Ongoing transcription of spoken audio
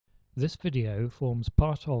This video forms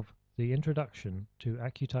part of the introduction to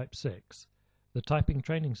Accu-Type 6, the typing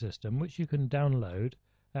training system which you can download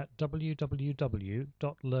at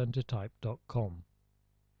www.learntotype.com.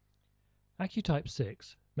 Accu-Type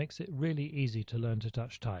 6 makes it really easy to learn to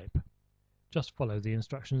touch type. Just follow the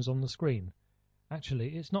instructions on the screen.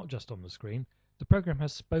 Actually, it's not just on the screen. The program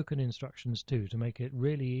has spoken instructions too to make it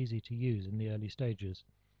really easy to use in the early stages.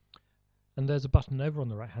 And there's a button over on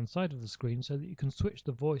the right hand side of the screen so that you can switch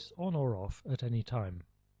the voice on or off at any time.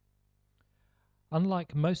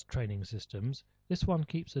 Unlike most training systems, this one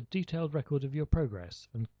keeps a detailed record of your progress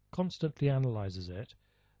and constantly analyzes it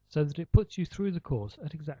so that it puts you through the course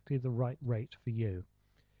at exactly the right rate for you.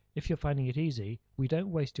 If you're finding it easy, we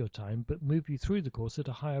don't waste your time but move you through the course at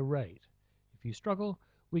a higher rate. If you struggle,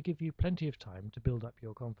 we give you plenty of time to build up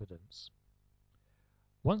your confidence.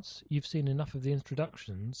 Once you've seen enough of the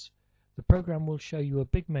introductions, the program will show you a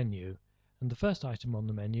big menu, and the first item on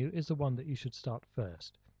the menu is the one that you should start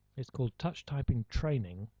first. It's called Touch Typing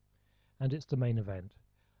Training, and it's the main event.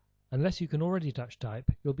 Unless you can already touch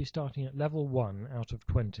type, you'll be starting at level 1 out of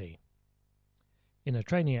 20. In a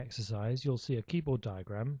training exercise, you'll see a keyboard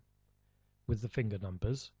diagram with the finger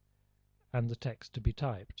numbers and the text to be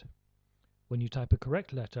typed. When you type a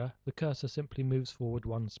correct letter, the cursor simply moves forward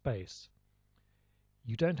one space.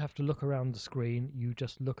 You don't have to look around the screen, you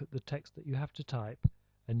just look at the text that you have to type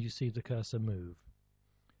and you see the cursor move.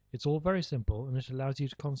 It's all very simple and it allows you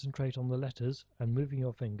to concentrate on the letters and moving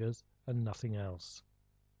your fingers and nothing else.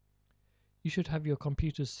 You should have your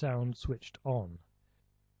computer's sound switched on.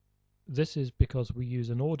 This is because we use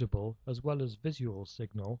an audible as well as visual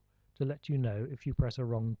signal to let you know if you press a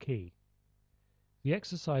wrong key. The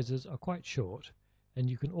exercises are quite short and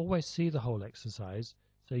you can always see the whole exercise,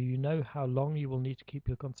 so you know how long you will need to keep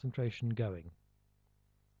your concentration going.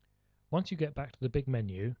 Once you get back to the big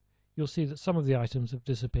menu, you'll see that some of the items have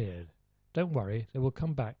disappeared. Don't worry, they will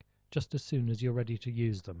come back just as soon as you're ready to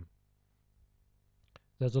use them.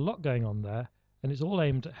 There's a lot going on there, and it's all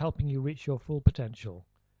aimed at helping you reach your full potential.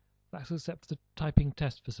 That's except for the typing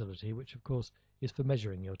test facility, which of course is for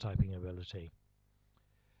measuring your typing ability.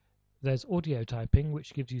 There's audio typing,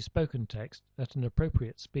 which gives you spoken text at an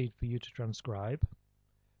appropriate speed for you to transcribe.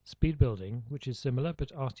 Speed building, which is similar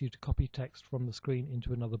but asks you to copy text from the screen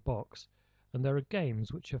into another box, and there are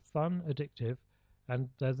games which are fun, addictive, and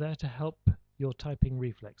they're there to help your typing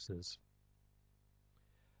reflexes.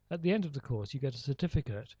 At the end of the course you get a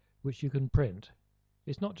certificate which you can print.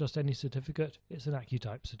 It's not just any certificate, it's an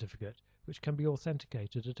Accu-Type certificate which can be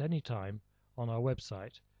authenticated at any time on our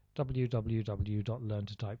website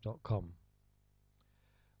www.learntotype.com.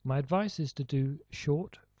 My advice is to do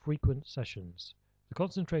short, frequent sessions. The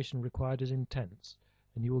concentration required is intense,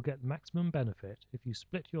 and you will get maximum benefit if you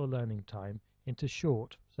split your learning time into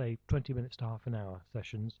short, say 20 minutes to half an hour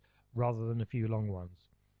sessions, rather than a few long ones.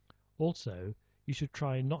 Also, you should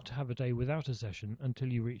try not to have a day without a session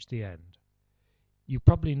until you reach the end. You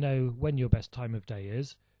probably know when your best time of day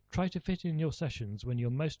is. Try to fit in your sessions when you're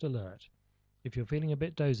most alert. If you're feeling a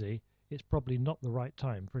bit dozy, it's probably not the right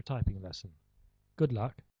time for a typing lesson. Good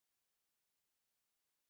luck.